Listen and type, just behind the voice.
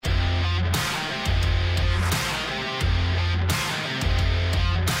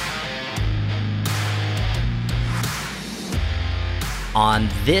On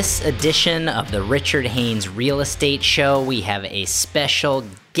this edition of the Richard Haynes Real Estate Show, we have a special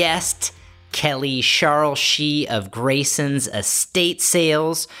guest, Kelly Charlshe of Grayson's Estate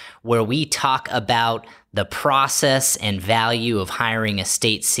Sales, where we talk about the process and value of hiring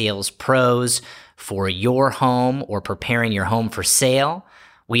estate sales pros for your home or preparing your home for sale.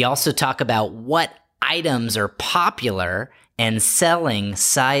 We also talk about what items are popular and selling.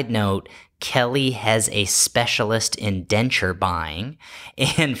 Side note, Kelly has a specialist in denture buying.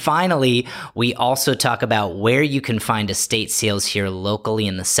 And finally, we also talk about where you can find estate sales here locally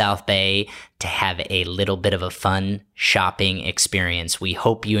in the South Bay to have a little bit of a fun shopping experience. We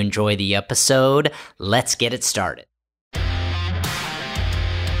hope you enjoy the episode. Let's get it started.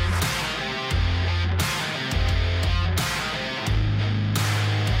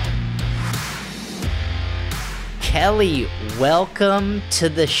 Kelly, welcome to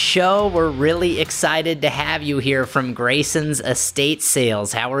the show. We're really excited to have you here from Grayson's Estate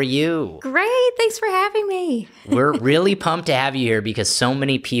Sales. How are you? Great. Thanks for having me. We're really pumped to have you here because so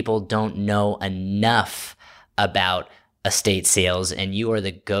many people don't know enough about estate sales, and you are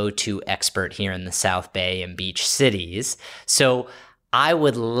the go-to expert here in the South Bay and beach cities. So I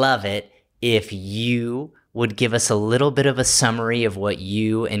would love it if you would give us a little bit of a summary of what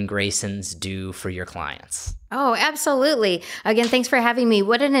you and Grayson's do for your clients. Oh, absolutely. Again, thanks for having me.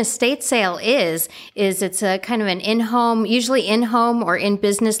 What an estate sale is it's a kind of an in-home, usually in-home or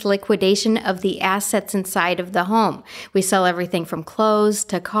in-business liquidation of the assets inside of the home. We sell everything from clothes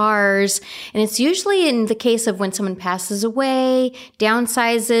to cars, and it's usually in the case of when someone passes away,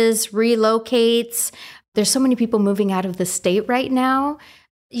 downsizes, relocates. There's so many people moving out of the state right now.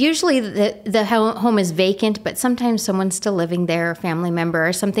 Usually the home is vacant, but sometimes someone's still living there, a family member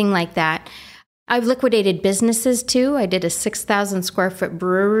or something like that. I've liquidated businesses too. I did a 6,000 square foot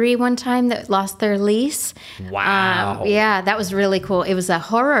brewery one time that lost their lease. Wow. Yeah, that was really cool. It was a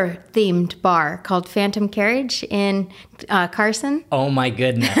horror themed bar called Phantom Carriage in Carson. Oh my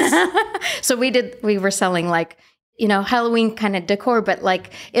goodness. So we were selling Halloween kind of decor, but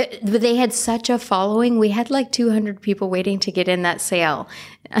they had such a following. We had 200 people waiting to get in that sale.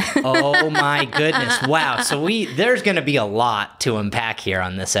 Oh my goodness. Wow. So there's going to be a lot to unpack here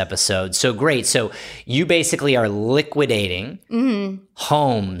on this episode. So great. So you basically are liquidating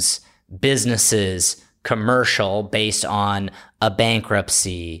homes, businesses, commercial based on a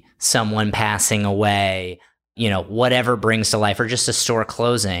bankruptcy, someone passing away, whatever brings to life, or just a store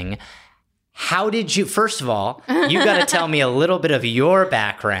closing. How did you, first of all, you got to tell me a little bit of your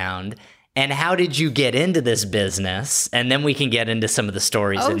background and how did you get into this business? And then we can get into some of the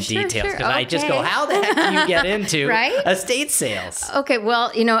stories and details. Because I just go, how the heck do you get into estate sales? Okay,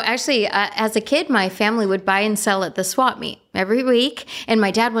 well, actually, as a kid, my family would buy and sell at the swap meet every week. And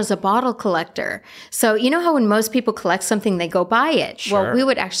my dad was a bottle collector. So you know how when most people collect something, they go buy it? Sure. Well, we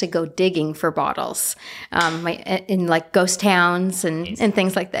would actually go digging for bottles in ghost towns and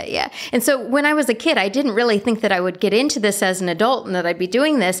things like that. Yeah. And so when I was a kid, I didn't really think that I would get into this as an adult and that I'd be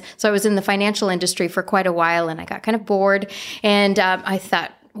doing this. So I was in the financial industry for quite a while and I got kind of bored. And I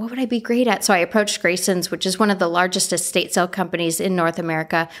thought, what would I be great at? So I approached Grayson's, which is one of the largest estate sale companies in North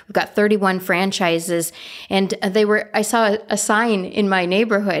America. We've got 31 franchises. And I saw a sign in my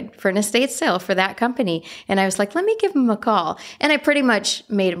neighborhood for an estate sale for that company. And I was like, let me give them a call. And I pretty much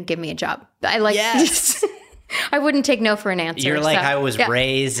made them give me a job. Yes. I wouldn't take no for an answer. You're like, I was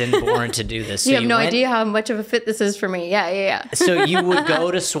raised and born to do this. So you have no idea how much of a fit this is for me. Yeah. So you would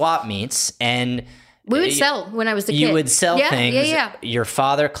go to swap meets and we would sell when I was a kid. You would sell things. Yeah. Your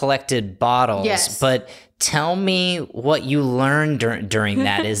father collected bottles. Yes. But tell me what you learned during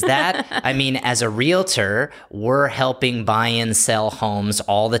that. Is that, as a realtor, we're helping buy and sell homes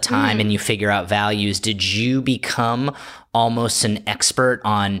all the time and you figure out values. Did you become almost an expert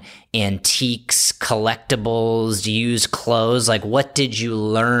on antiques, collectibles, used clothes? What did you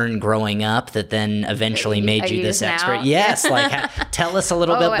learn growing up that then eventually made you this expert? Now? Yes. Tell us a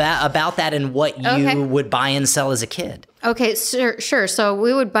little bit about that and what you would buy and sell as a kid. Okay, sure. So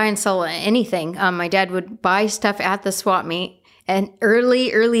we would buy and sell anything. My dad would buy stuff at the swap meet and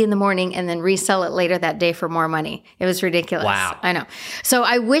early in the morning and then resell it later that day for more money. It was ridiculous. Wow. I know. So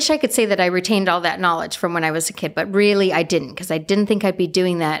I wish I could say that I retained all that knowledge from when I was a kid, but really I didn't because I didn't think I'd be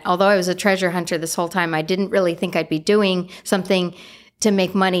doing that. Although I was a treasure hunter this whole time, I didn't really think I'd be doing something to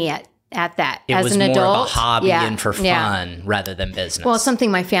make money at at that It as was an more adult. of a hobby and for fun rather than business. Well,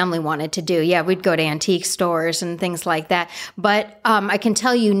 something my family wanted to do. Yeah, we'd go to antique stores and things like that. But I can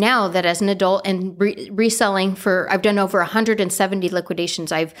tell you now that as an adult and reselling I've done over 170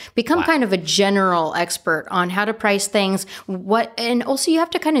 liquidations. I've become kind of a general expert on how to price things. And also you have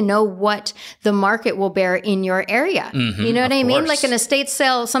to kind of know what the market will bear in your area. You know what I mean? Like an estate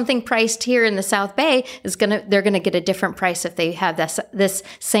sale, something priced here in the South Bay they're gonna get a different price if they have this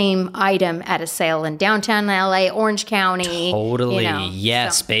same item at a sale in downtown LA, Orange County. Totally.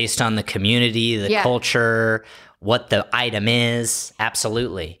 Yes. So. Based on the community, the culture, what the item is.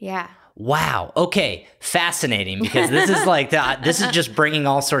 Absolutely. Yeah. Wow. Okay. Fascinating, because this is like this is just bringing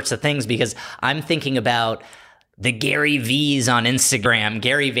all sorts of things, because I'm thinking about the Gary V's on Instagram,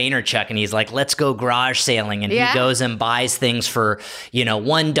 Gary Vaynerchuk, and he's like, let's go garage sailing. And he goes and buys things for,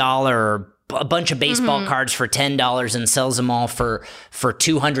 $1 or a bunch of baseball cards for $10 and sells them all for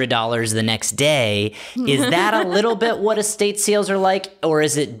 $200 the next day. Is that a little bit what estate sales are like? Or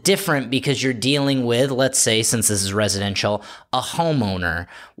is it different because you're dealing with, let's say, since this is residential, a homeowner?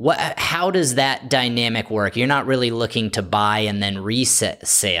 How does that dynamic work? You're not really looking to buy and then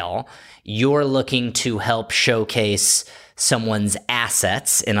resale. You're looking to help showcase someone's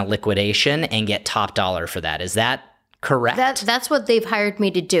assets in a liquidation and get top dollar for that. Is that correct? That's what they've hired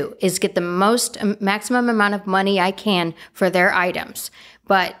me to do, is get the maximum amount of money I can for their items.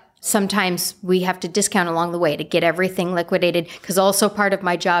 But sometimes we have to discount along the way to get everything liquidated, because also part of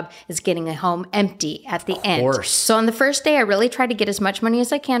my job is getting a home empty at the end. Of course. So on the first day, I really try to get as much money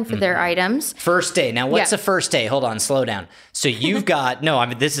as I can for their items. First day. Now, what's the first day? Hold on, slow down. So you've got,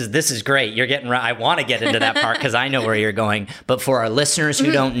 this is great. You're getting right. I want to get into that part because I know where you're going. But for our listeners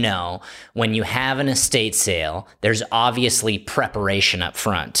who don't know, when you have an estate sale, there's obviously preparation up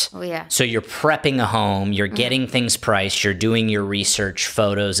front. Oh, yeah. So you're prepping a home, you're getting things priced, you're doing your research,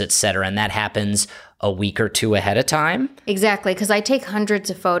 photos, etc., and that happens a week or two ahead of time? Exactly, because I take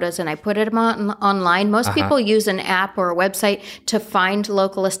hundreds of photos and I put them online. Most people use an app or a website to find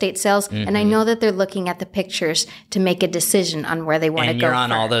local estate sales, and I know that they're looking at the pictures to make a decision on where they want to go. And you're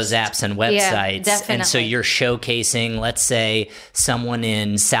on all those apps and websites, yeah, definitely. And so you're showcasing, let's say someone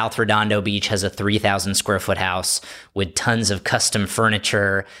in South Redondo Beach has a 3,000 square foot house with tons of custom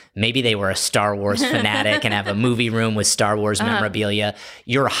furniture. Maybe they were a Star Wars fanatic and have a movie room with Star Wars memorabilia.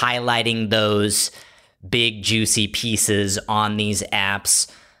 You're highlighting those big juicy pieces on these apps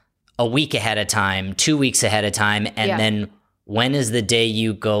a week ahead of time, 2 weeks ahead of time, and then when is the day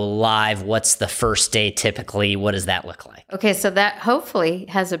you go live? What's the first day typically? What does that look like? Okay, so that hopefully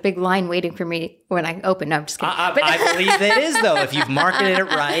has a big line waiting for me when I open. No, I'm just kidding. I believe it is, though. If you've marketed it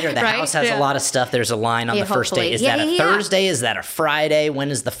right, or the house has a lot of stuff, there's a line on the first day. Is that a Thursday? Is that a Friday? When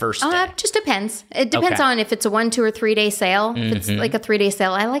is the first day? Just depends. It depends on if it's a 1, 2, or 3 day sale. If it's like a 3 day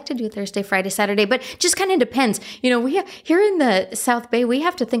sale, I like to do Thursday, Friday, Saturday, but just kind of depends. We here in the South Bay, we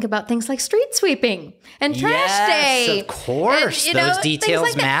have to think about things like street sweeping and trash day. Of course. Those details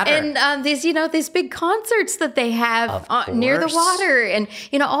like matter. And these big concerts that they have near the water, and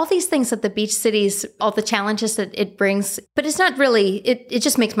all these things at the beach cities, all the challenges that it brings. But it's not really, it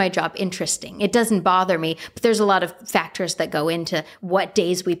just makes my job interesting. It doesn't bother me, but there's a lot of factors that go into what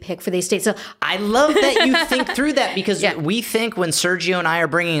days we pick for these days. So I love that you think through that, because we think when Sergio and I are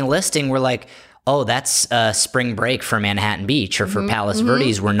bringing a listing, we're like, oh, that's spring break for Manhattan Beach or for Palos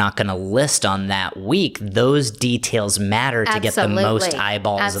Verdes. We're not going to list on that week. Those details matter to get the most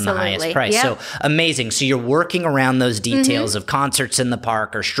eyeballs and the highest price. Yeah. So amazing. So you're working around those details of concerts in the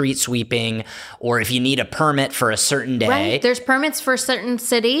park or street sweeping, or if you need a permit for a certain day. Right. There's permits for certain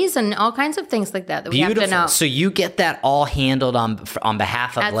cities and all kinds of things like that we have to know. So you get that all handled on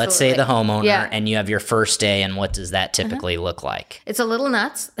behalf of, let's say, the homeowner, and you have your first day. And what does that typically look like? It's a little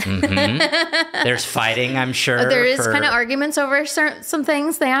nuts. There's fighting, I'm sure. There is kind of arguments over some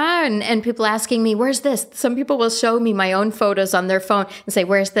things and people asking me, where's this? Some people will show me my own photos on their phone and say,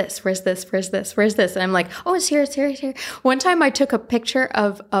 where's this? Where's this? Where's this? Where's this? And I'm like, oh, it's here, it's here, it's here. One time I took a picture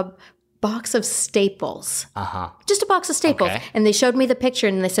of a box of staples. Just a box of staples. Okay. And they showed me the picture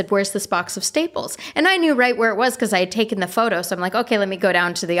and they said, where's this box of staples? And I knew right where it was because I had taken the photo. So I'm like, okay, let me go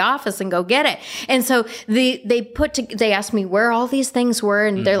down to the office and go get it. And so they asked me where all these things were.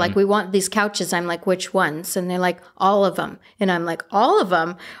 And they're like, we want these couches. I'm like, which ones? And they're like, all of them. And I'm like, all of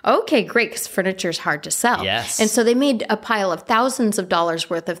them? Okay, great. Because furniture is hard to sell. Yes. And so they made a pile of thousands of dollars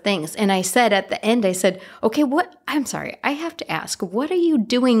worth of things. And I said at the end, okay, I'm sorry, I have to ask, what are you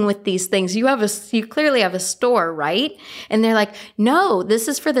doing with these things? You clearly have a store, right? And they're like, no, this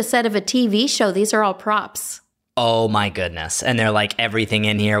is for the set of a TV show. These are all props. Oh my goodness. And they're like, everything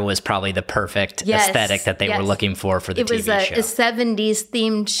in here was probably the perfect aesthetic that they were looking for the TV show. It was a 70s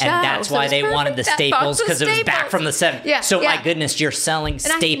themed show. And that's why they wanted the staples, because it was back from the 70s. Yeah, so my goodness, you're selling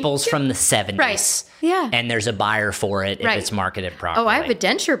staples from the 70s. Right. Yeah. And there's a buyer for it if it's marketed properly. Oh, I have a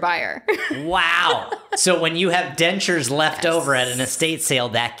denture buyer. Wow. So when you have dentures left over at an estate sale,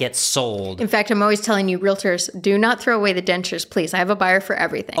 that gets sold. In fact, I'm always telling you, realtors, do not throw away the dentures, please. I have a buyer for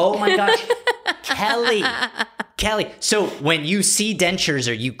everything. Oh my gosh. Kelly, so when you see dentures,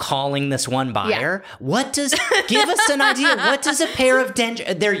 are you calling this one buyer? Yeah. Give us an idea. What does a pair of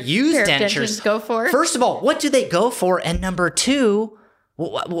dentures, they're used dentures go for? First of all, what do they go for? And number two,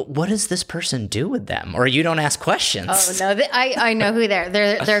 what does this person do with them? Or you don't ask questions. Oh, no, I know who they're.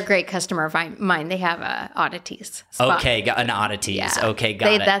 They're a great customer of mine. They have oddities spot. Okay, an oddities. Yeah. Okay,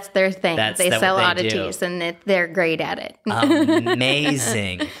 got it. That's their thing. They sell oddities, and they're great at it.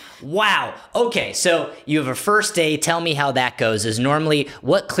 Amazing. Wow. Okay, so you have a first day. Tell me how that goes. Is normally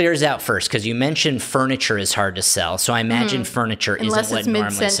what clears out first? Because you mentioned furniture is hard to sell, so I imagine furniture isn't what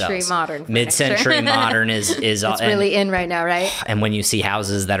normally sells. Mid-century modern. Mid-century modern is it's really in right now, right? And when you see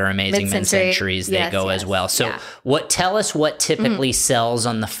houses that are amazing mid-centuries, they go as well. So tell us what typically sells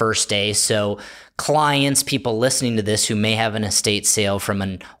on the first day. So clients, people listening to this who may have an estate sale from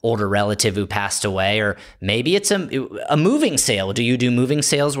an older relative who passed away, or maybe it's a moving sale. Do you do moving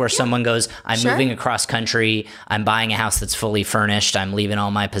sales where someone goes, I'm moving across country, I'm buying a house that's fully furnished, I'm leaving all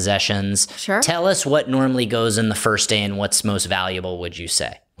my possessions? Sure. Tell us what normally goes in the first day and what's most valuable, would you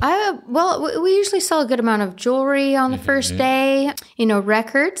say? Well, we usually sell a good amount of jewelry on the first day.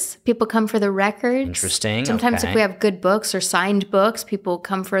 Records. People come for the records. Interesting. Sometimes if we have good books or signed books, people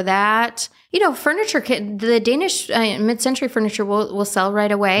come for that. Furniture, the Danish mid-century furniture will sell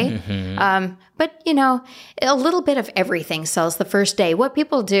right away. Mm-hmm. But a little bit of everything sells the first day. What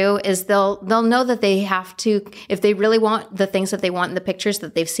people do is they'll know that they have to, if they really want the things that they want in the pictures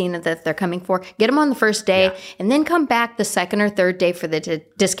that they've seen that they're coming for, get them on the first day and then come back the second or third day for the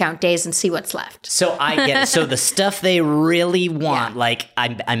discount days and see what's left. So I get it. So the stuff they really want, like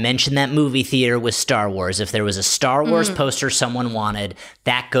I mentioned that movie theater with Star Wars. If there was a Star Wars poster someone wanted,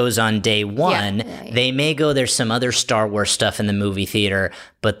 that goes on day one. Yeah. They may go, there's some other Star Wars stuff in the movie theater,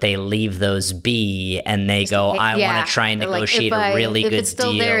 but they leave those be and they go, I want to try and negotiate a really good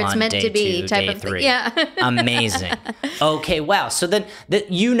deal there, on day 2, day 3. Yeah. Amazing. Okay, wow. So then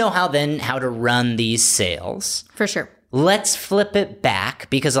how to run these sales. For sure. Let's flip it back,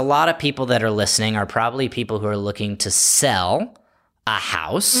 because a lot of people that are listening are probably people who are looking to sell a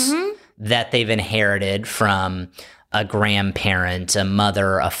house that they've inherited from a grandparent, a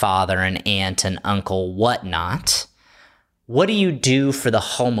mother, a father, an aunt, an uncle, whatnot. What do you do for the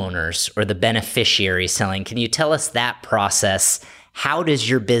homeowners or the beneficiary selling? Can you tell us that process? How does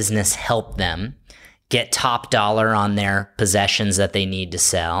your business help them get top dollar on their possessions that they need to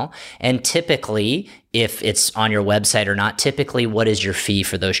sell? And typically, if it's on your website or not, typically what is your fee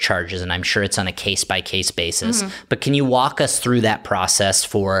for those charges? And I'm sure it's on a case-by-case basis. But can you walk us through that process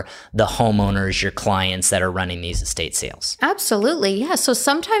for the homeowners, your clients that are running these estate sales? Absolutely, yeah. So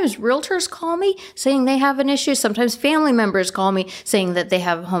sometimes realtors call me saying they have an issue. Sometimes family members call me saying that they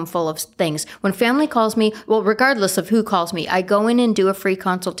have a home full of things. When family calls me, well, regardless of who calls me, I go in and do a free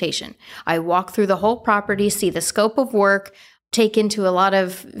consultation. I walk through the whole property, see the scope of work, take into a lot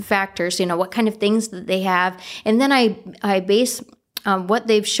of factors, what kind of things that they have. And then I base what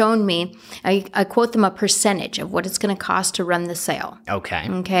they've shown me, I quote them a percentage of what it's going to cost to run the sale.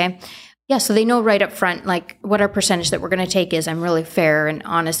 Okay. Yeah, so they know right up front, like, what our percentage that we're going to take is. I'm really fair and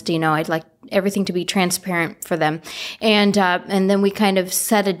honest. I'd like everything to be transparent for them. And then we kind of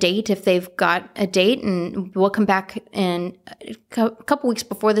set a date if they've got a date, and we'll come back in a couple weeks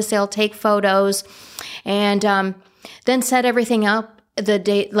before the sale, take photos, and then set everything up the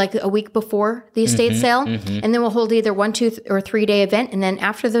day, like a week before the estate sale. And then we'll hold either 1, 2, or 3 day event. And then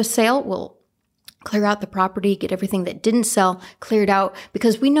after the sale, we'll clear out the property, get everything that didn't sell cleared out,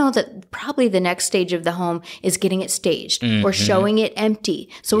 because we know that probably the next stage of the home is getting it staged or showing it empty.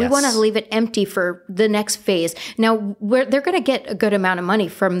 So we want to leave it empty for the next phase. Now, they're going to get a good amount of money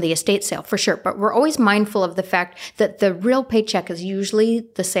from the estate sale for sure, but we're always mindful of the fact that the real paycheck is usually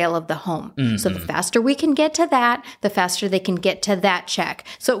the sale of the home. So the faster we can get to that, the faster they can get to that check.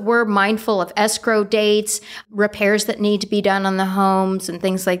 So we're mindful of escrow dates, repairs that need to be done on the homes and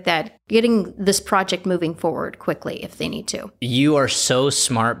things like that, getting this project moving forward quickly if they need to. You are so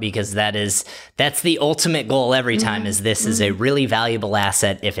smart, because that's the ultimate goal every time is this is a really valuable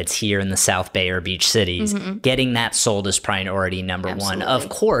asset if it's here in the South Bay or beach cities. Getting that sold is priority number one. Of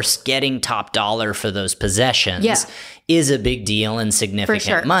course, getting top dollar for those possessions is a big deal and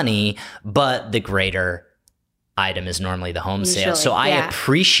significant money, but the greater item is normally the home sale. Usually, So I yeah.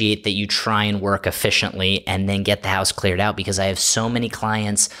 appreciate that you try and work efficiently and then get the house cleared out, because I have so many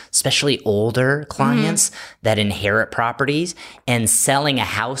clients, especially older clients that inherit properties, and selling a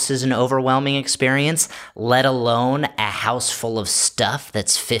house is an overwhelming experience, let alone a house full of stuff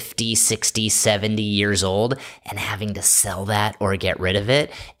that's 50, 60, 70 years old and having to sell that or get rid of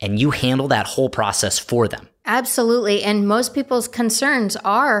it. And you handle that whole process for them. Absolutely. And most people's concerns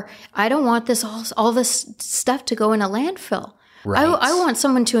are, I don't want this all this stuff to go in a landfill. Right. I want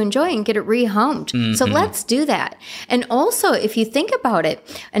someone to enjoy and get it rehomed. So let's do that. And also, if you think about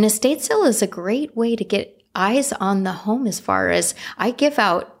it, an estate sale is a great way to get eyes on the home. As far as I give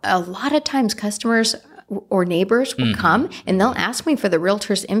out, a lot of times customers or neighbors will come and they'll ask me for the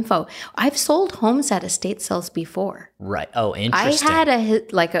realtor's info. I've sold homes at estate sales before. Right. Oh, interesting. I had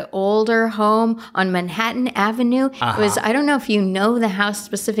an older home on Manhattan Avenue. It was, I don't know if you know the house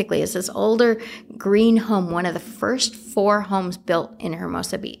specifically. It's this older green home, one of the first 4 homes built in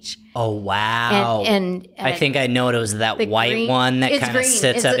Hermosa Beach. Oh, wow. And I think I know it was that white green, one that kind of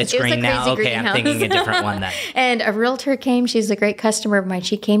sits up. It's green now. Okay, I'm thinking a different one then. And a realtor came. She's a great customer of mine.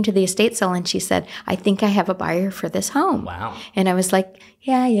 She came to the estate sale and she said, I think I have a buyer for this home. Wow. And I was like,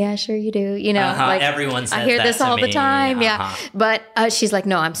 yeah, sure you do. You know, like everyone says I hear that this to all the me. time. Yeah. But she's like,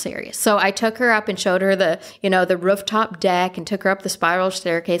 no, I'm serious. So I took her up and showed her the rooftop deck and took her up the spiral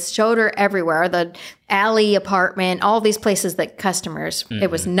staircase, showed her everywhere, the alley apartment, all these places that customers,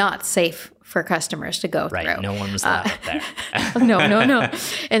 it was not safe for customers to go Right. through. No one was allowed there. No.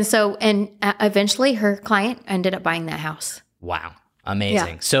 And eventually her client ended up buying that house. Wow.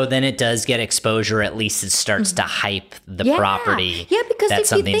 Amazing. Yeah. So then it does get exposure. At least it starts to hype the property. Yeah, because that if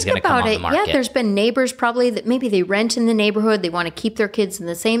something's you going think to come about on it, the market. yeah, there's been neighbors probably that maybe they rent in the neighborhood. They want to keep their kids in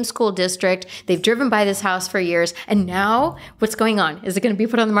the same school district. They've driven by this house for years. And now what's going on? Is it going to be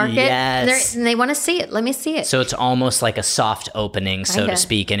put on the market? Yes. And they want to see it. Let me see it. So it's almost like a soft opening, so to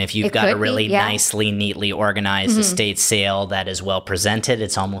speak. And if you've got a really nicely, neatly organized estate sale that is well presented,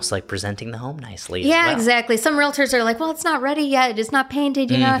 it's almost like presenting the home nicely. Yeah, as well. exactly. Some realtors are like, well, it's not ready yet. It's not painted,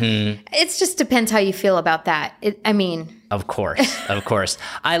 you know. It just depends how you feel about that. Of course.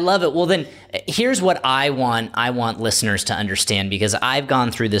 I love it. Well, then here's what I want listeners to understand, because I've gone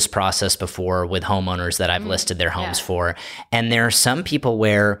through this process before with homeowners that I've listed their homes for. And there are some people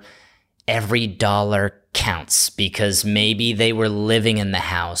where every dollar counts because maybe they were living in the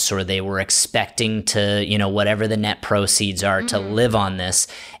house or they were expecting to, whatever the net proceeds are to live on this.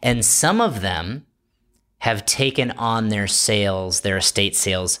 And some of them have taken on their estate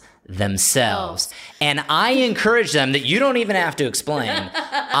sales themselves. And I encourage them, that you don't even have to explain.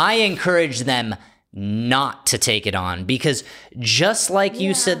 I encourage them not to take it on, because just like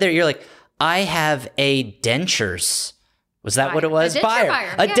you said there, you're like, I have a dentures. Was that what it was? A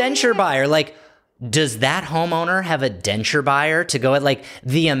denture Buyer. Like, does that homeowner have a denture buyer to go at? Like,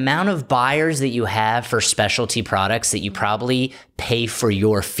 the amount of buyers that you have for specialty products that you probably pay for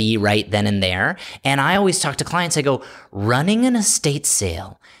your fee right then and there. And I always talk to clients, I go, running an estate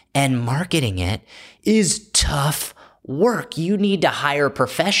sale and marketing it is tough work. You need to hire a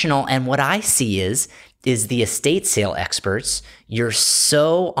professional. And what I see is the estate sale experts, you're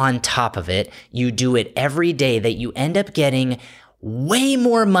so on top of it, you do it every day, that you end up getting way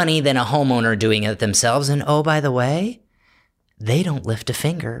more money than a homeowner doing it themselves. And oh, by the way, they don't lift a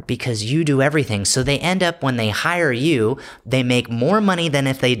finger because you do everything. So they end up, when they hire you, they make more money than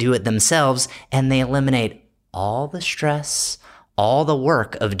if they do it themselves, and they eliminate all the stress, all the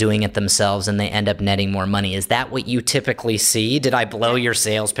work of doing it themselves, and they end up netting more money. Is that what you typically see? Did I blow your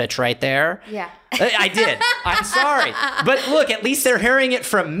sales pitch right there? Yeah. I did. I'm sorry. But look, at least they're hearing it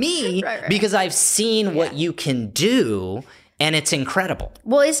from me because I've seen what you can do. And it's incredible.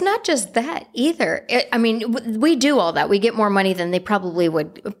 Well, it's not just that either. We do all that. We get more money than they probably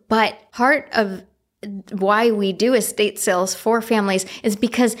would. But part of why we do estate sales for families is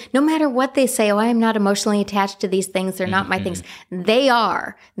because no matter what they say, I am not emotionally attached to these things. They're not my things. They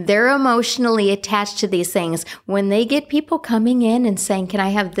are. They're emotionally attached to these things. When they get people coming in and saying, can I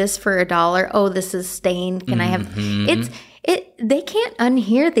have this for $1? Oh, this is stained. Can I have they can't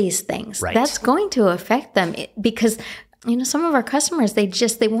unhear these things. Right. That's going to affect them because some of our customers,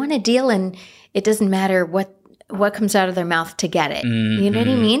 they want a deal, and it doesn't matter what comes out of their mouth to get it. You know what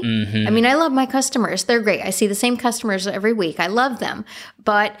I mean? I love my customers. They're great. I see the same customers every week. I love them.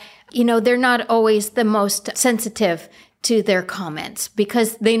 But, they're not always the most sensitive to their comments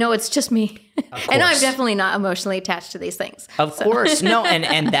because they know it's just me. And I'm definitely not emotionally attached to these things. Of course. No,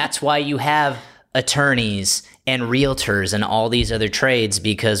 and that's why you have attorneys and realtors and all these other trades,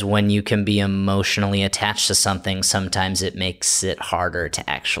 because when you can be emotionally attached to something, sometimes it makes it harder to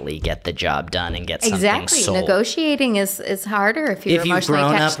actually get the job done and get something sold. Negotiating is harder if you're emotionally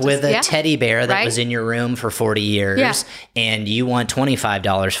grown attached up with a teddy bear that right? was in your room for 40 years and you want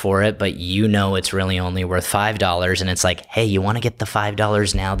 $25 for it, but you know it's really only worth $5, and it's like, hey, you want to get the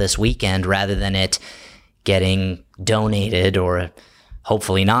 $5 now this weekend rather than it getting donated or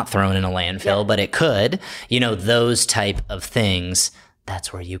hopefully not thrown in a landfill, but it could, those type of things.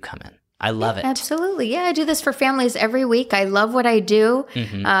 That's where you come in. I love it. Absolutely. Yeah, I do this for families every week. I love what I do.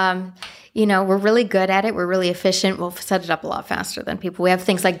 Mm-hmm. We're really good at it. We're really efficient. We'll set it up a lot faster than people. We have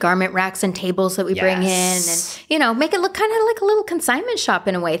things like garment racks and tables that we bring in and, make it look kind of like a little consignment shop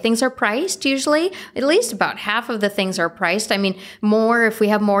in a way. Things are priced usually. At least about half of the things are priced. I mean, more if we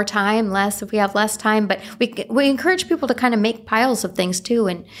have more time, less if we have less time. But we encourage people to kind of make piles of things too.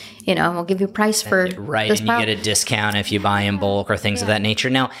 And, we'll give you a price for this and pile. You get a discount if you buy in bulk or things of that nature.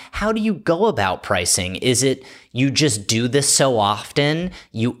 Now, how do you go about pricing? Is it you just do this so often,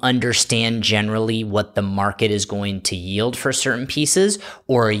 you understand generally what the market is going to yield for certain pieces?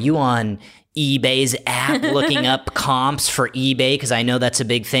 Or are you on eBay's app looking up comps for eBay? Because I know that's a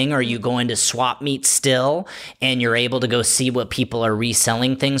big thing. Or are you going to Swap Meet still and you're able to go see what people are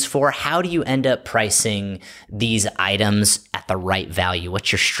reselling things for? How do you end up pricing these items at the right value?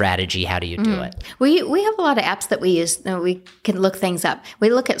 What's your strategy? How do you do it? We have a lot of apps that we use that we can look things up. We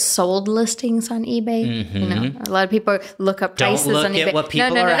look at sold listings on eBay. Mm-hmm. A lot of people look up prices on eBay. Don't look at what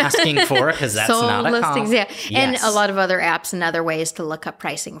people are asking for, because that's sold not a listings. comp. Yeah, and a lot of other apps and other ways to look up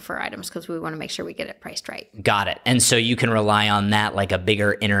pricing for items, because we want to make sure we get it priced right. Got it. And so you can rely on that like a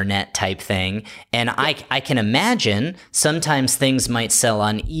bigger internet type thing. And I can imagine sometimes things might sell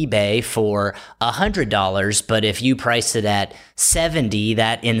on eBay for $100, but if you price it at $70,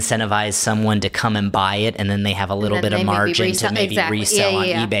 that incentivizes someone to come and buy it, and then they have a little bit of margin to maybe resell on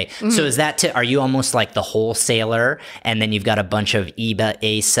eBay. Mm-hmm. So is that are you almost like the wholesaler, and then you've got a bunch of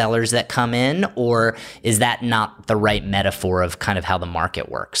eBay sellers that come in, or is that not the right metaphor of kind of how the market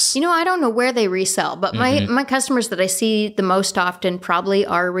works? I don't know where they resell, but my customers that I see the most often probably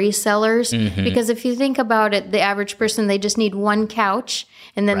are resellers, because if you think about it, the average person, they just need one couch,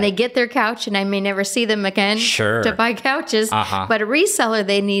 and then they get their couch, and I may never see them again to buy couches. But a reseller,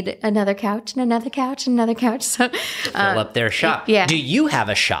 they need another couch and another couch and another couch. So fill up their shop. Yeah. Do you have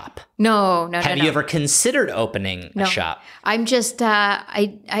a shop? No. Have you ever considered opening a shop? I'm just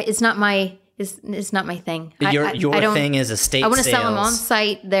it's not my. It's not my thing. Your thing is estate sales. I want to sell them on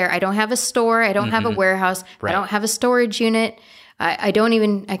site there. I don't have a store. I don't have a warehouse. I don't have a storage unit. I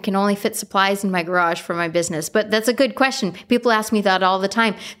can only fit supplies in my garage for my business. But that's a good question. People ask me that all the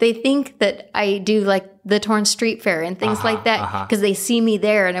time. They think that I do like the Torrance Street Fair and things like that, because they see me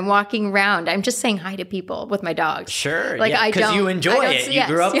there and I'm walking around. I'm just saying hi to people with my dogs. Sure. Because you enjoy it. You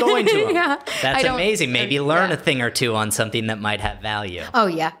grew up going to them. That's amazing. Maybe learn a thing or two on something that might have value. Oh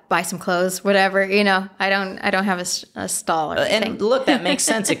yeah. Buy some clothes, whatever. I don't have a stall or anything. And look, that makes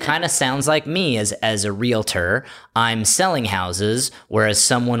sense. It kind of sounds like me as a realtor. I'm selling houses, whereas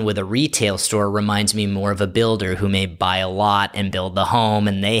someone with a retail store reminds me more of a builder who may buy a lot and build the home,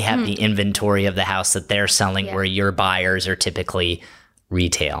 and they have the inventory of the house that they're selling, where your buyers are typically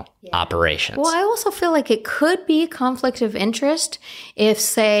retail operations. Well, I also feel like it could be a conflict of interest if,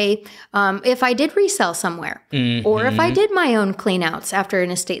 say, if I did resell somewhere, or if I did my own clean outs after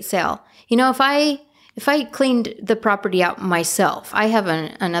an estate sale. If I cleaned the property out myself, I have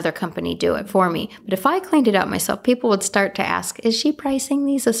another company do it for me. But if I cleaned it out myself, people would start to ask, is she pricing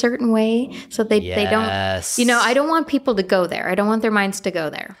these a certain way? So they don't, I don't want people to go there. I don't want their minds to go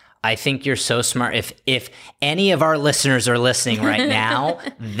there. I think you're so smart. If any of our listeners are listening right now,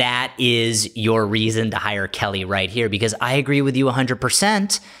 that is your reason to hire Kelly right here, because I agree with you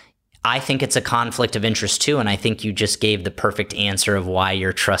 100%. I think it's a conflict of interest too, and I think you just gave the perfect answer of why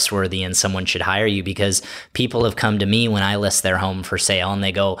you're trustworthy and someone should hire you, because people have come to me when I list their home for sale and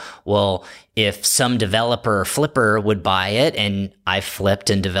they go, well, if some developer or flipper would buy it, and I've flipped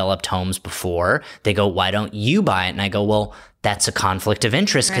and developed homes before, they go, why don't you buy it? And I go, well, that's a conflict of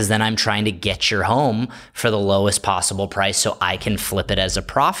interest, because then I'm trying to get your home for the lowest possible price so I can flip it as a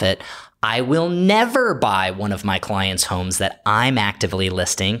profit. I will never buy one of my clients' homes that I'm actively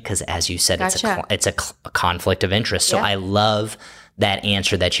listing, because as you said, it's a conflict of interest. So I love that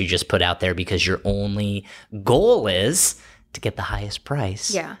answer that you just put out there, because your only goal is to get the highest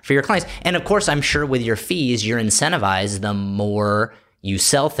price for your clients. And of course, I'm sure with your fees, you're incentivized the more you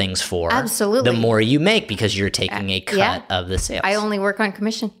sell things for, the more you make, because you're taking a cut of the sales. I only work on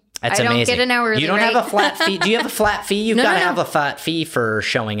commission. That's amazing. I don't get an hourly rate. You don't have a flat fee. Do you have a flat fee? You've got to have a flat fee for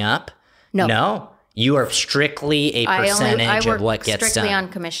showing up. No. You are strictly a percentage of what gets done. Strictly on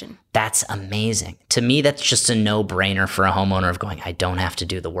commission. That's amazing. To me, that's just a no-brainer for a homeowner of going, I don't have to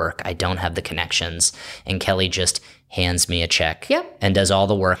do the work. I don't have the connections. And Kelly just hands me a check and does all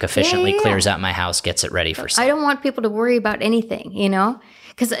the work efficiently, clears out my house, gets it ready for sale. I don't want people to worry about anything,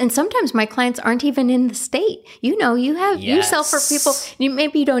 and sometimes my clients aren't even in the state. You sell for people,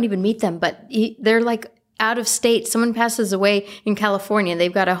 maybe you don't even meet them, but they're like out of state. Someone passes away in California.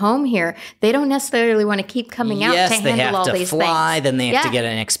 They've got a home here. They don't necessarily want to keep coming out to handle all these things. Yes, they have to fly. Then they have to get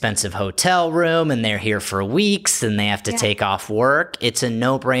an expensive hotel room, and they're here for weeks, and they have to take off work. It's a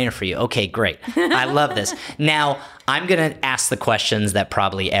no-brainer for you. Okay, great. I love this. Now, I'm going to ask the questions that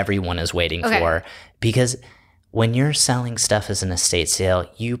probably everyone is waiting for, because when you're selling stuff as an estate sale,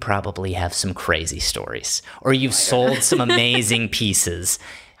 you probably have some crazy stories, or you've sold some amazing pieces.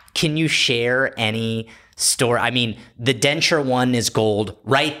 Can you share any story? I mean, the denture one is gold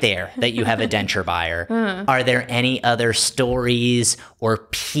right there that you have a denture buyer. Are there any other stories or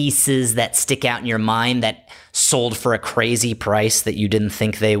pieces that stick out in your mind that sold for a crazy price that you didn't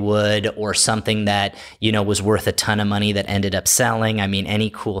think they would, or something that, was worth a ton of money that ended up selling? I mean, any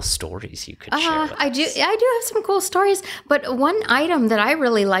cool stories you could share with us? I do have some cool stories, but one item that I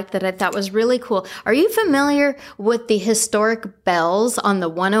really liked that I thought was really cool. Are you familiar with the historic bells on the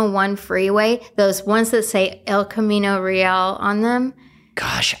 101 freeway? Those ones that say El Camino Real on them?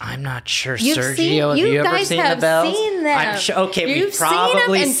 Gosh, I'm not sure. Sergio, have you ever seen the bells? You guys have seen them. I'm sure. Okay, You've we've probably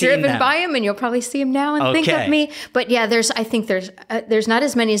seen them and driven by them, and you'll probably see them now and think of me. But yeah, there's not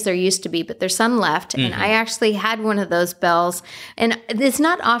as many as there used to be, but there's some left. And I actually had one of those bells, and it's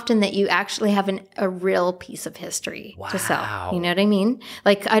not often that you actually have a real piece of history to sell. You know what I mean?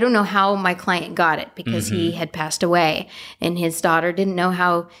 Like, I don't know how my client got it, because he had passed away, and his daughter didn't know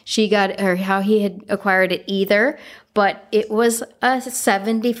how she got it or how he had acquired it either. But it was a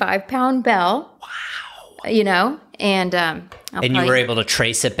 75-pound bell. Wow. And you were able to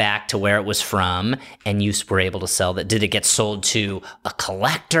trace it back to where it was from, and you were able to sell that. Did it get sold to a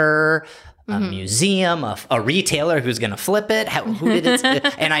collector, a museum, a retailer who's going to flip it? Who did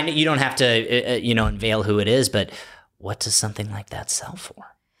it? And you don't have to, unveil who it is, but what does something like that sell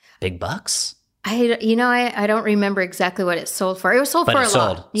for? Big bucks? I don't remember exactly what it sold for. It was sold for a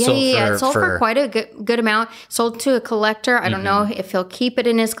lot. It sold for quite a good amount. Sold to a collector. I don't know if he'll keep it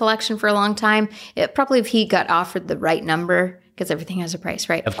in his collection for a long time. Probably if he got offered the right number, because everything has a price,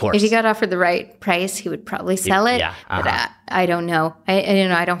 right? Of course. If he got offered the right price, he would probably sell it. But I don't know.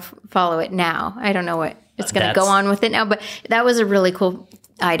 I don't follow it now. I don't know what it's going to go on with it now. But that was a really cool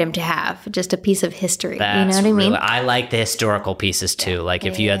item to have, just a piece of history. You know what I mean? I like the historical pieces too. Like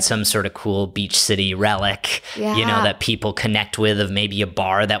if you had some sort of cool beach city relic, that people connect with, of maybe a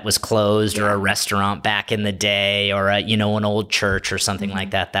bar that was closed or a restaurant back in the day, or an old church or something like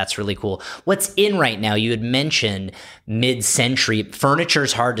that. That's really cool. What's in right now? You had mentioned mid-century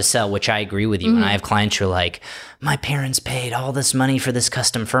furniture's hard to sell, which I agree with you. And I have clients who are like, my parents paid all this money for this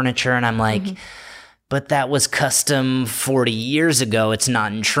custom furniture, and I'm like, but that was custom 40 years ago. It's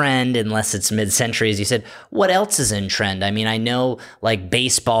not in trend unless it's mid-century, as you said. What else is in trend? I mean, I know like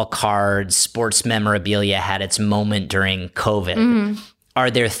baseball cards, sports memorabilia had its moment during COVID. Are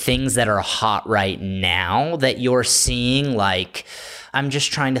there things that are hot right now that you're seeing? Like, I'm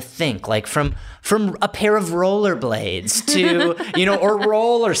just trying to think, like from a pair of rollerblades to, or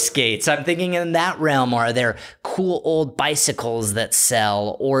roller skates. I'm thinking in that realm. Are there cool old bicycles that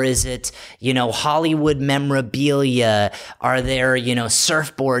sell? Or is it, Hollywood memorabilia? Are there,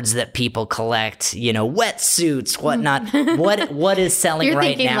 surfboards that people collect, wetsuits, whatnot? What is selling You're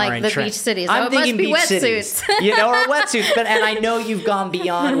right now? You're thinking like the beach cities. I'm thinking beach wetsuits. Cities. Or wetsuits. And I know you've gone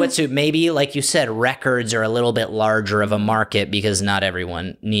beyond wetsuit. Maybe, like you said, records are a little bit larger of a market because not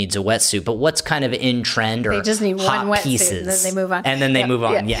everyone needs a wetsuit. But what's kind of in trend or they just need hot one wetsuit, pieces, and then they move on. And then they move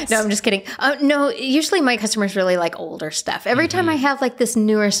on. Yes. No, I'm just kidding. No, usually my customers really like older stuff. Every time I have like this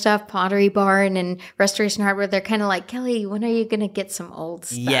newer stuff, Pottery Barn and Restoration Hardware, they're kind of like, Kelly, when are you going to get some old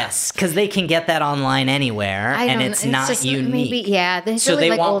stuff? Yes, because they can get that online anywhere, and it's not just unique. Maybe, they so really they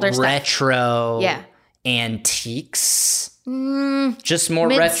like want older retro, stuff. Antiques, just more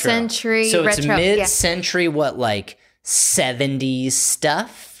mid-century retro. So it's retro, mid-century, what, like 70s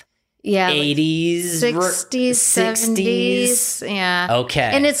stuff? 80s, 60s, 70s. Yeah.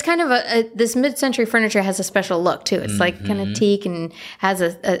 Okay. And it's kind of this mid-century furniture has a special look too. It's like kind of teak and has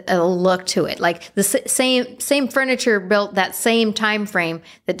a look to it. Like the same furniture built that same time frame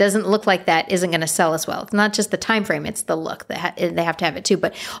that doesn't look like that isn't going to sell as well. It's not just the time frame, it's the look. They have to have it too.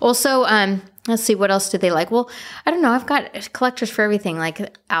 But also Let's see, what else do they like? Well, I don't know. I've got collectors for everything.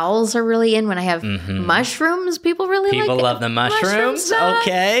 Like owls are really in. When I have mushrooms, people really like it. People love the mushrooms?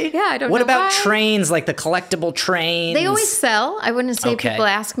 Okay. Yeah, I don't know What about why. trains, like the collectible trains? They always sell. I wouldn't say people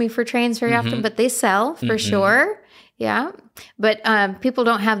ask me for trains very often, but they sell for sure. Yeah. But people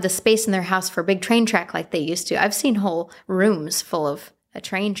don't have the space in their house for a big train track like they used to. I've seen whole rooms full of a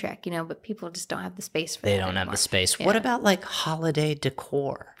train track, but people just don't have the space for that. They don't have the space. Yeah. What about like holiday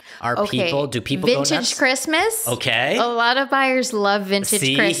decor? Do people go vintage nuts? Christmas? Okay. A lot of buyers love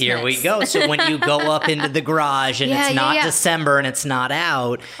vintage Christmas. Here we go. So when you go up into the garage and it's not December and it's not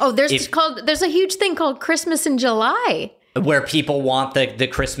out. Oh, there's a huge thing called Christmas in July. Where people want the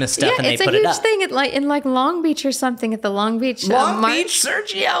Christmas stuff and they put it up. It's a huge thing in Long Beach or something at the Long Beach. Long Beach,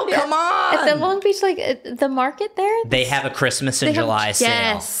 Sergio, come on. At the Long Beach, the market there. They have a Christmas in July sale.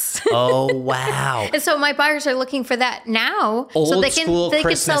 Yes. Oh, wow. And so my buyers are looking for that now. Old school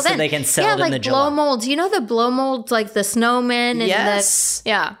Christmas so they can sell it in the July. blow molds. You know the blow molds, like the snowmen? And yes.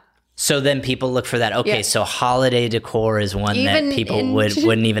 Yeah. So then people look for that. Okay, so holiday decor is one that people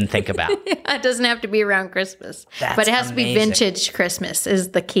wouldn't even think about. It doesn't have to be around Christmas. But it has to be vintage Christmas is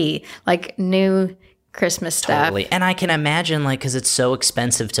the key. Like new Christmas stuff. Totally. And I can imagine, because it's so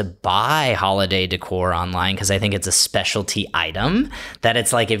expensive to buy holiday decor online, because I think it's a specialty item, that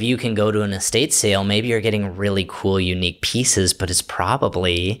it's like if you can go to an estate sale, maybe you're getting really cool, unique pieces, but it's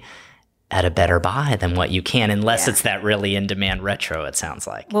probably at a better buy than what you can, unless it's that really in-demand retro, it sounds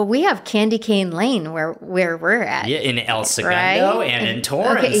like. Well, we have Candy Cane Lane where we're at. Yeah, in El Segundo and in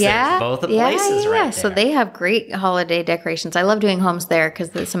Torrance. Okay, both the places right there. So they have great holiday decorations. I love doing homes there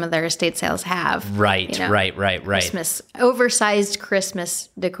because some of their estate sales have. Right. Christmas, oversized Christmas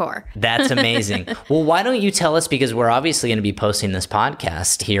decor. That's amazing. Well, why don't you tell us, because we're obviously going to be posting this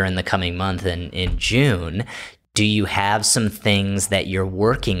podcast here in the coming month in June. Do you have some things that you're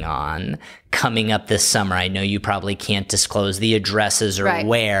working on coming up this summer? I know you probably can't disclose the addresses or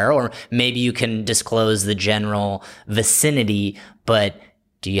where, or maybe you can disclose the general vicinity, but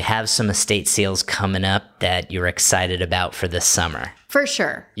do you have some estate sales coming up that you're excited about for this summer? For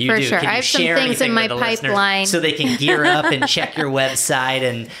sure. You do. Sure. Can you I have some share things in my pipeline. So they can gear up and check your website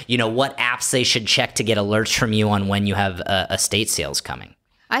and, what apps they should check to get alerts from you on when you have estate sales coming?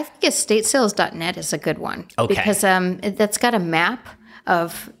 I think estatesales.net is a good one. Okay. Because that's got a map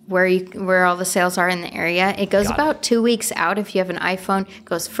of where all the sales are in the area. It goes about 2 weeks out if you have an iPhone. It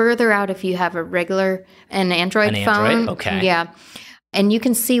goes further out if you have an Android phone. Okay. Yeah. And you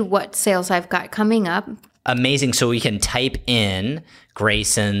can see what sales I've got coming up. Amazing. So we can type in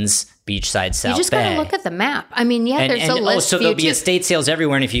Grayson's Beachside South Bay. You just got to look at the map. I mean, there's a list. So there'll be estate sales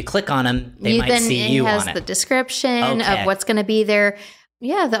everywhere, and if you click on them, they might see you on it. It has the description of what's going to be there.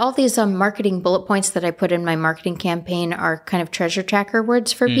 Yeah, all these marketing bullet points that I put in my marketing campaign are kind of treasure tracker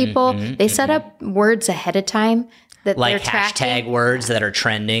words for people. They set up words ahead of time that like they're tracking. hashtag words that are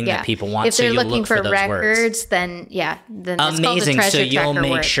trending that people want. If they're so looking look for those records, words. then it's called a Amazing. treasure So you'll tracker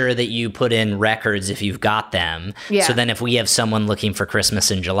make word. sure that you put in records if you've got them. Yeah. So then if we have someone looking for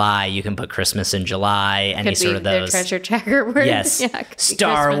Christmas in July, you can put Christmas in July, any sort of those. Their treasure tracker words. Yes.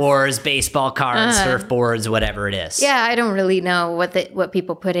 Star Wars, baseball cards, surfboards, whatever it is. Yeah, I don't really know what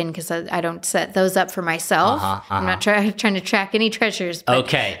people put in because I don't set those up for myself. I'm not trying to track any treasures. But,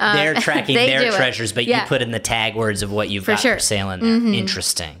 okay. They're tracking their treasures, but you put in the tag words of what you've got for sale in there.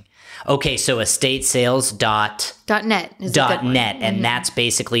 Interesting. Okay, so estatesales.net is and that's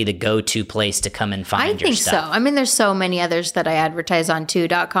basically the go-to place to come and find your stuff. I think so. I mean, there's so many others that I advertise on too.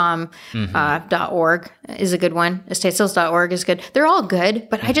 .com, .org is a good one. Estatesales.org is good. They're all good,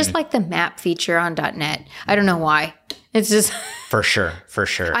 but I just like the map feature on .net. I don't know why. It's just for sure.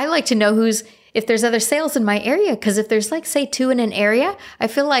 I like to know if there's other sales in my area, because if there's say 2 in an area, I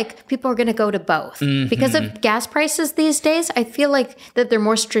feel like people are going to go to both. Because of gas prices these days, I feel like that they're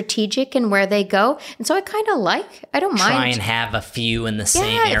more strategic in where they go. And so I don't mind. Try and have a few in the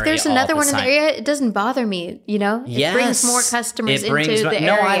same area. If there's another one in the area, it doesn't bother me, It brings more customers into the area.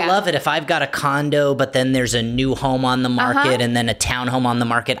 No, I love it. If I've got a condo, but then there's a new home on the market and then a townhome on the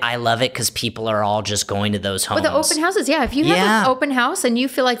market, I love it because people are all just going to those homes. Or the open houses, if you have an open house and you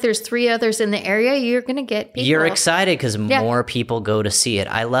feel like there's 3 others in the area, you're going to get people. You're excited because more people go to see it.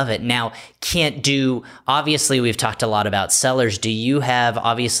 I love it. Now, obviously we've talked a lot about sellers.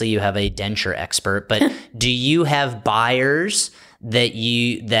 Obviously you have a denture expert, but do you have buyers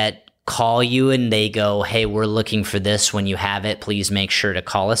that call you and they go, hey, we're looking for this. When you have it, please make sure to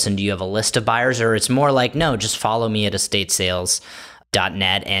call us. And do you have a list of buyers, or it's more like, no, just follow me at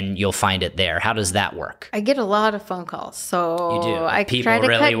estatesales.net and you'll find it there? How does that work? I get a lot of phone calls, so you do. I try to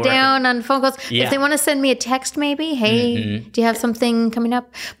cut down on phone calls. If they want to send me a text, maybe, hey, do you have something coming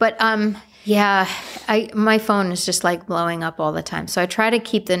up? But Yeah, my phone is just like blowing up all the time. So I try to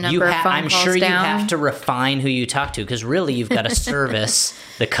keep the number of phone I'm calls sure down. you have to refine who you talk to, because really you've got to service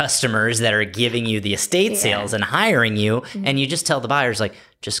the customers that are giving you the estate sales and hiring you. And you just tell the buyers, like,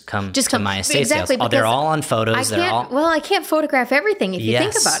 just come to my estate sales. Oh, they're all on photos. I can't photograph everything if you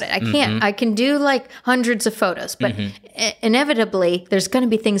think about it. I can't. I can do like hundreds of photos, but inevitably there's going to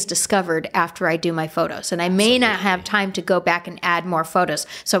be things discovered after I do my photos. And I may not have time to go back and add more photos.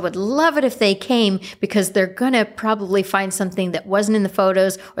 So I would love it if they came, because they're going to probably find something that wasn't in the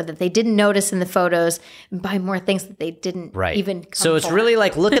photos or that they didn't notice in the photos, and buy more things that they didn't even come So it's really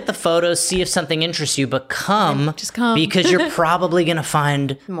like, look at the photos, see if something interests you, but just come. Because you're probably going to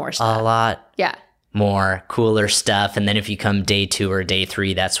find more stuff. A lot Yeah. more cooler stuff. And then if you come day 2 or day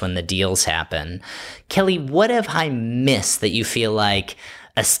 3, that's when the deals happen. Kelly, what have I missed that you feel like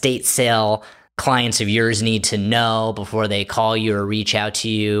estate sale clients of yours need to know before they call you or reach out to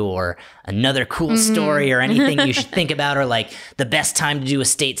you, or another cool story or anything you should think about, or like the best time to do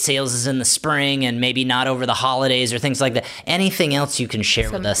estate sales is in the spring and maybe not over the holidays or things like that? Anything else you can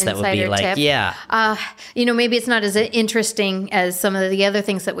share with us that would be like, tip. Maybe it's not as interesting as some of the other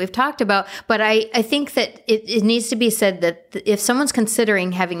things that we've talked about, but I think that it needs to be said that if someone's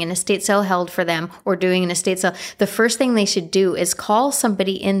considering having an estate sale held for them or doing an estate sale, the first thing they should do is call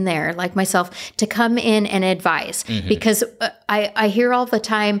somebody in there like myself to come in and advise, because I hear all the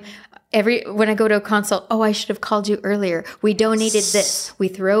time, when I go to a consult, I should have called you earlier. We donated this. We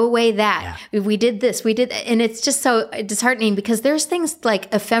throw away that. Yeah. We did this. We did. And it's just so disheartening, because there's things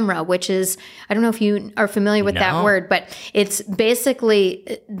like ephemera, which is, I don't know if you are familiar with that word, but it's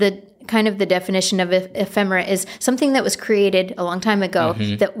basically the definition of ephemera is something that was created a long time ago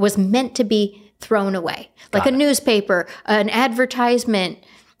that was meant to be thrown away. Like a newspaper, an advertisement.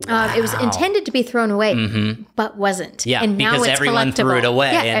 Wow. It was intended to be thrown away, but wasn't. Yeah, and now because it's everyone threw it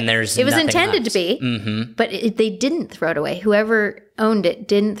away, and there's it was nothing intended left. to be, but they didn't throw it away. Whoever owned it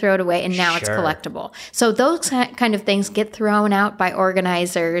didn't throw it away, and now it's collectible. So those kind of things get thrown out by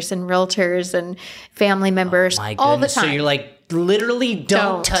organizers and realtors and family members all the time. So you're like, literally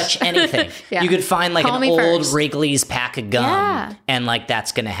don't touch anything. You could find like an old first. Wrigley's pack of gum, and like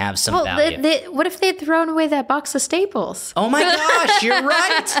that's going to have some value. What if they had thrown away that box of Staples? Oh my gosh, you're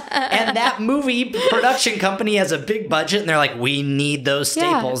right. And that movie production company has a big budget, and they're like, we need those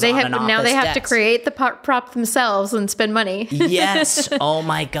Staples on an office now they have desk. to create the prop themselves and spend money. Yes. Oh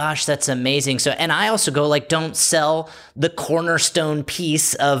my gosh, that's amazing. So, and I also go like, don't sell the cornerstone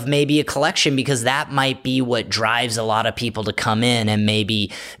piece of maybe a collection, because that might be what drives a lot of people to come in and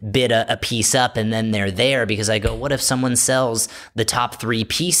maybe bid a piece up, and then they're there. Because I go, what if someone sells the top 3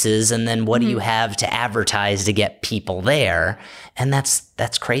 pieces, and then what do you have to advertise to get people there? And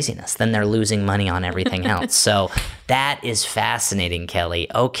that's craziness. Then they're losing money on everything else. So that is fascinating, Kelly.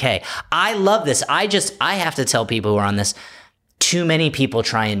 Okay. I love this. I have to tell people who are on this, too many people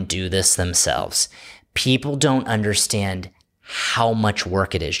try and do this themselves. People don't understand how much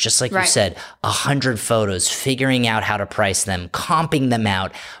work it is. Just like you said, 100 photos, figuring out how to price them, comping them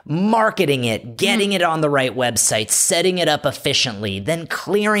out, marketing it, getting it on the right website, setting it up efficiently, then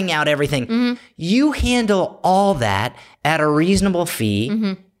clearing out everything. You handle all that at a reasonable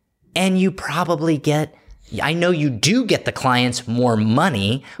fee, and you probably get, I know you do get the clients more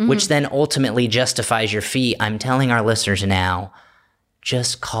money, which then ultimately justifies your fee. I'm telling our listeners now,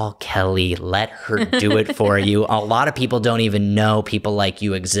 just call Kelly. Let her do it for you. A lot of people don't even know people like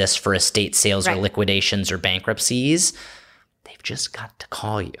you exist for estate sales or liquidations or bankruptcies. They've just got to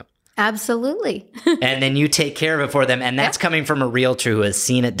call you. Absolutely. And then you take care of it for them. And that's coming from a realtor who has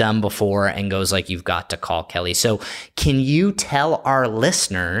seen it done before and goes like, you've got to call Kelly. So can you tell our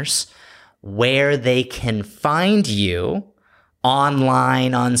listeners where they can find you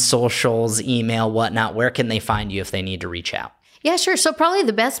online, on socials, email, whatnot? Where can they find you if they need to reach out? Yeah, sure. So probably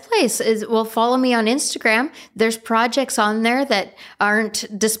the best place is, follow me on Instagram. There's projects on there that aren't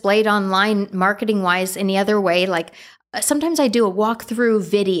displayed online marketing wise any other way. Like sometimes I do a walkthrough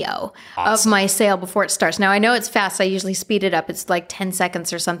video of my sale before it starts. Now I know it's fast. I usually speed it up. It's like 10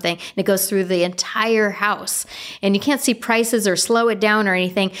 seconds or something. And it goes through the entire house, and you can't see prices or slow it down or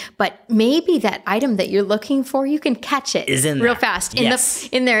anything, but maybe that item that you're looking for, you can catch it is in real there. Fast Yes.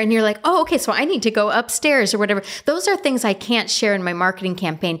 in there. And you're like, oh, okay, so I need to go upstairs or whatever. Those are things I can't share in my marketing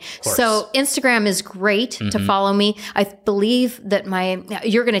campaign. So Instagram is great to follow me. I believe that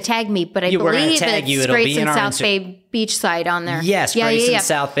you're going to tag me, but I believe it's Grayson South Bay Beachside on there. Yes, Grayson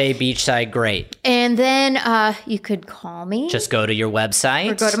South Bay Beachside, great. And then you could call me. Just go to your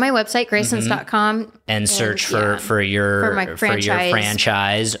website. Or go to my website, graysons.com. And search for your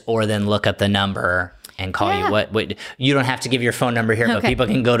franchise, or then look up the number. and call you. What you don't have to give your phone number here, but people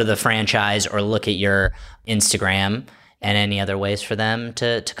can go to the franchise or look at your Instagram. And any other ways for them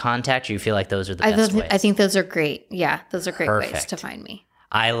to contact you? You feel like those are the best ways? I think those are great. Yeah, those are great ways to find me.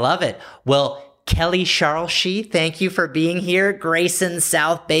 I love it. Well, Kelly Charlshe, thank you for being here. Grayson,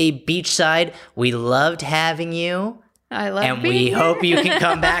 South Bay, Beachside. We loved having you. I love and we hope you can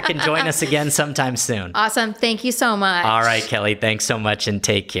come back and join us again sometime soon. Awesome. Thank you so much. All right, Kelly. Thanks so much and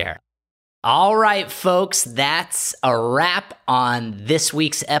take care. All right, folks, that's a wrap on this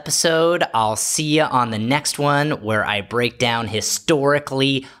week's episode. I'll see you on the next one where I break down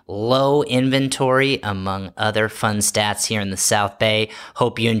historically low inventory, among other fun stats here in the South Bay.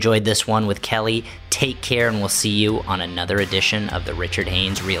 Hope you enjoyed this one with Kelly. Take care, and we'll see you on another edition of the Richard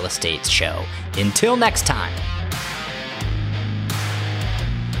Haynes Real Estate Show. Until next time.